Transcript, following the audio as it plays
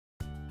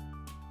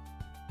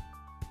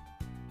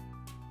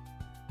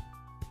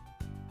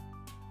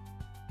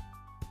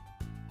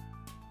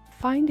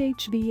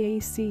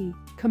Fine-HVAC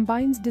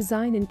combines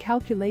design and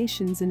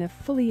calculations in a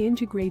fully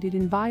integrated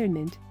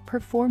environment,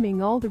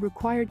 performing all the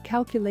required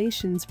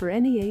calculations for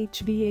any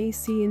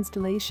HVAC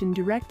installation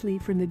directly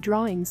from the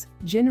drawings,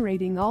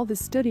 generating all the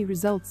study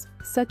results,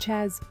 such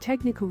as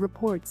technical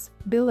reports,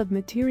 bill of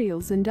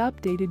materials and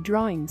updated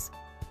drawings.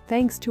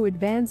 Thanks to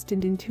advanced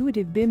and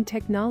intuitive BIM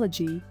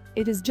technology,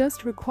 it is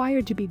just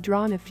required to be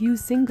drawn a few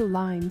single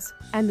lines,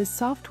 and the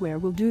software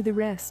will do the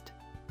rest.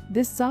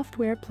 This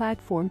software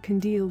platform can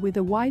deal with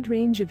a wide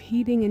range of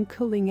heating and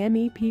cooling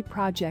MEP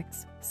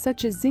projects,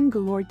 such as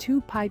single or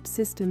two-pipe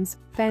systems,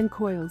 fan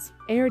coils,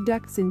 air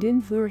ducts and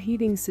in-floor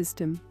heating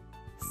system.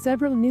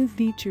 Several new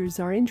features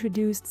are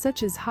introduced,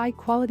 such as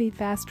high-quality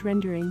fast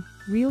rendering,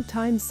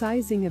 real-time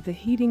sizing of the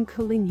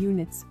heating-cooling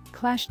units,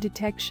 clash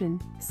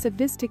detection,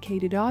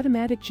 sophisticated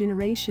automatic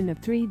generation of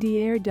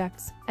 3D air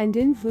ducts, and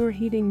in-floor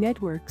heating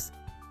networks.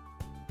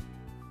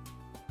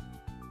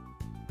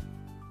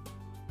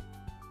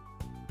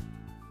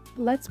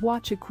 Let's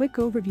watch a quick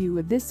overview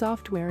of this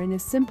software in a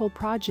simple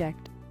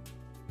project.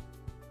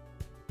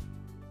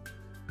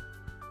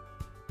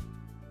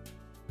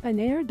 An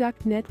air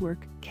duct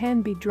network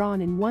can be drawn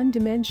in one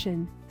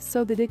dimension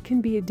so that it can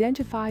be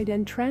identified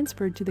and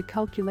transferred to the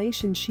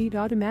calculation sheet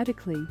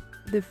automatically.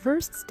 The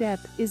first step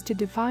is to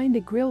define the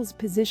grill's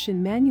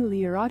position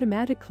manually or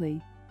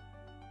automatically.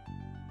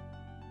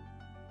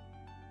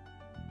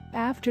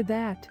 After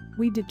that,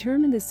 we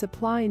determine the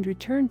supply and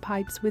return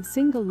pipes with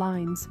single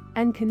lines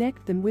and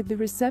connect them with the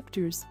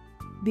receptors.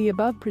 The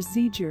above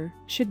procedure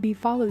should be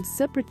followed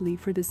separately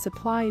for the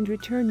supply and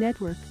return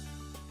network.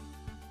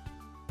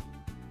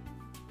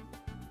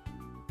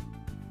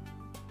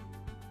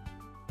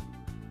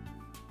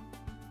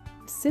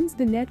 Since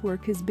the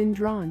network has been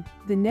drawn,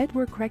 the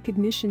network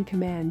recognition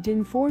command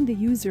informs the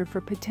user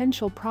for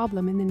potential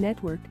problem in the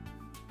network.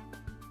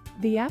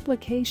 The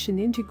application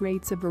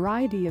integrates a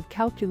variety of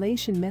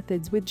calculation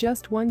methods with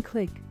just one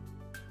click.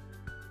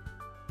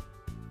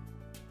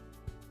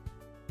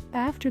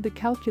 After the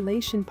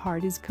calculation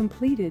part is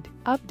completed,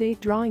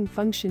 Update Drawing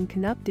function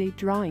can update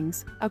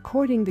drawings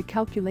according to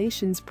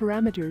calculations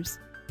parameters.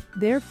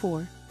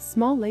 Therefore,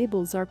 small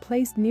labels are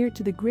placed near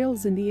to the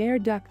grills and the air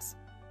ducts.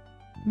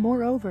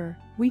 Moreover,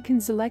 we can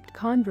select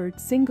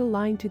Convert Single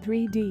Line to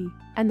 3D,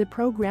 and the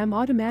program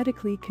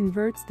automatically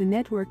converts the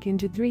network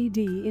into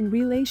 3D in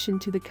relation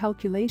to the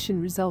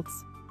calculation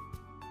results.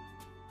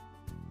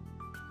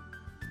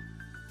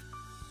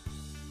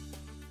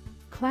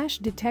 Clash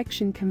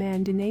detection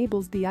command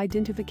enables the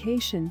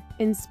identification,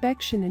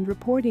 inspection and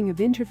reporting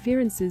of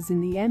interferences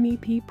in the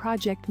MEP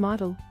project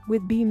model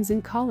with beams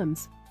and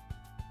columns.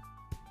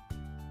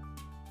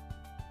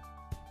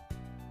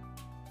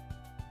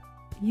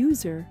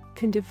 User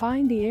can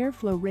define the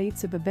airflow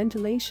rates of a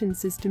ventilation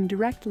system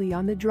directly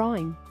on the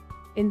drawing.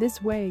 In this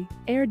way,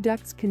 air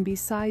ducts can be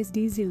sized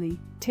easily,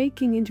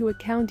 taking into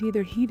account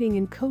either heating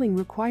and cooling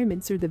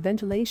requirements or the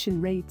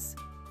ventilation rates.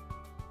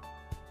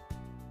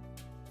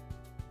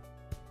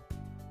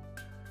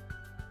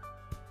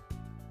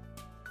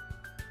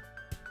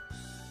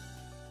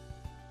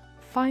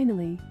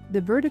 Finally,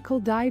 the vertical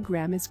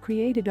diagram is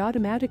created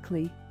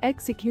automatically,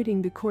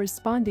 executing the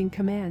corresponding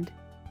command.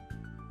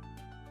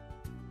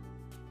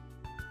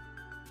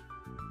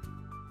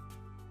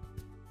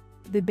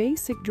 The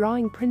basic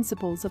drawing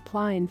principles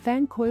apply in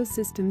fan coil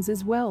systems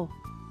as well.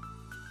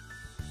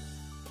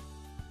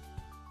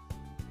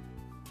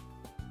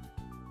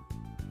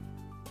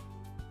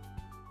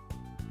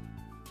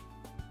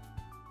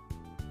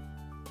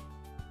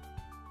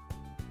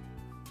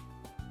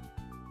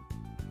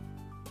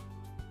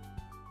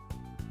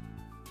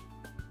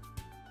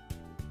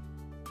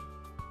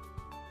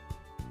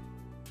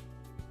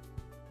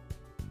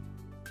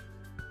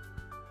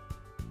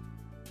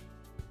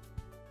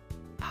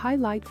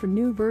 Highlight for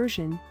new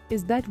version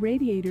is that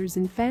radiators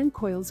and fan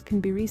coils can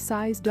be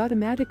resized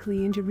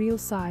automatically into real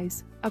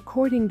size,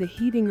 according to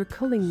heating or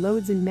cooling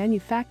loads and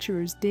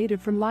manufacturer's data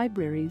from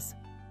libraries.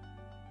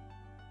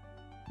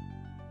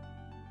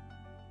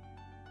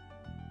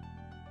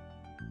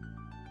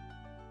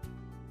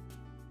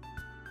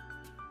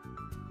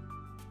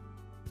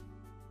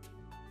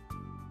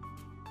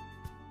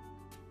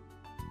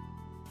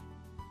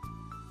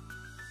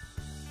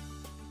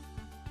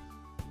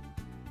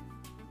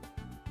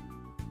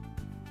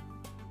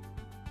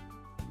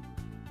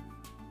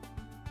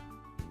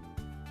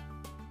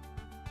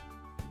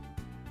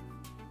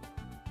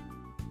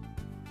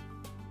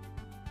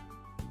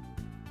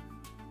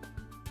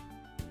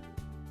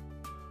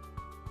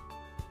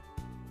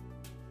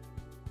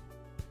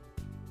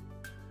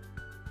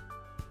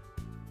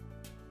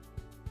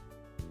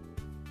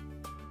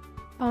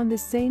 On the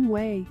same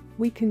way,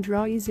 we can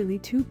draw easily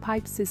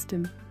two-pipe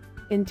system.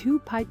 In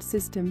two-pipe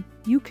system,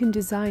 you can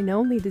design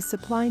only the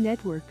supply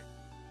network.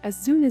 As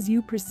soon as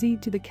you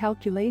proceed to the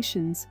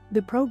calculations,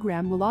 the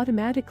program will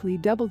automatically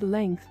double the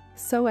length,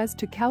 so as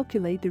to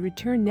calculate the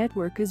return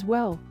network as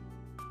well.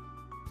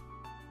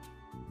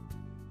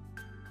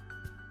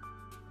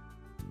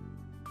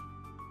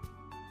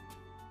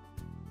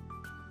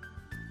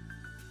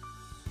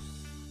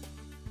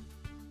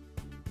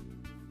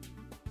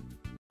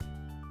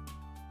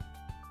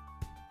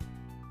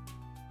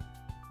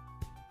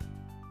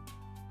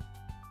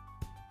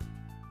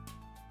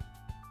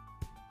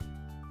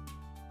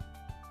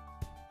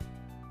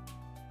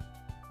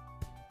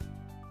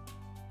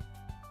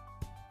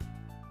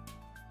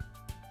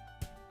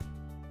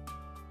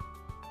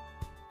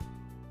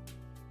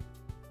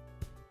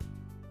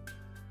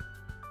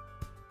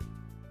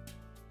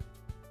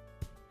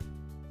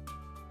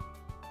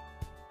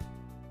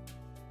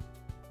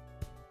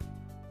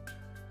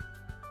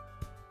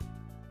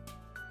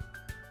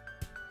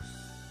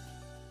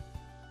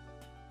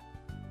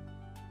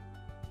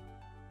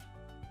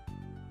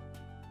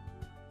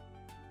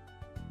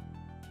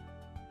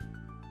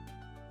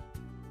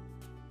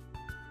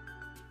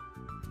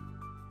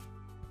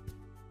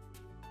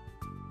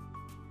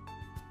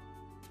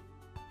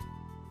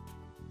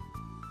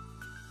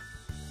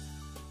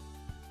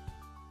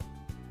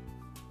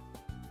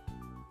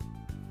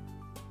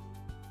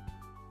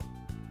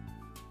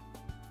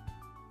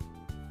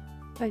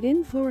 An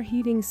in-floor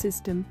heating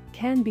system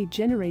can be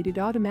generated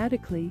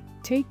automatically,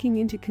 taking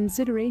into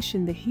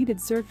consideration the heated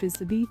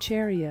surface of each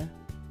area.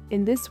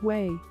 In this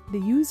way, the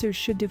user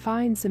should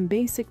define some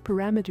basic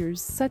parameters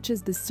such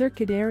as the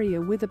circuit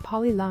area with a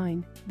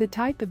polyline, the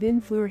type of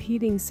in-floor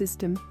heating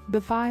system,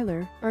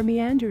 bifilar or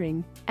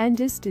meandering, and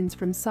distance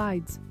from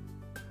sides.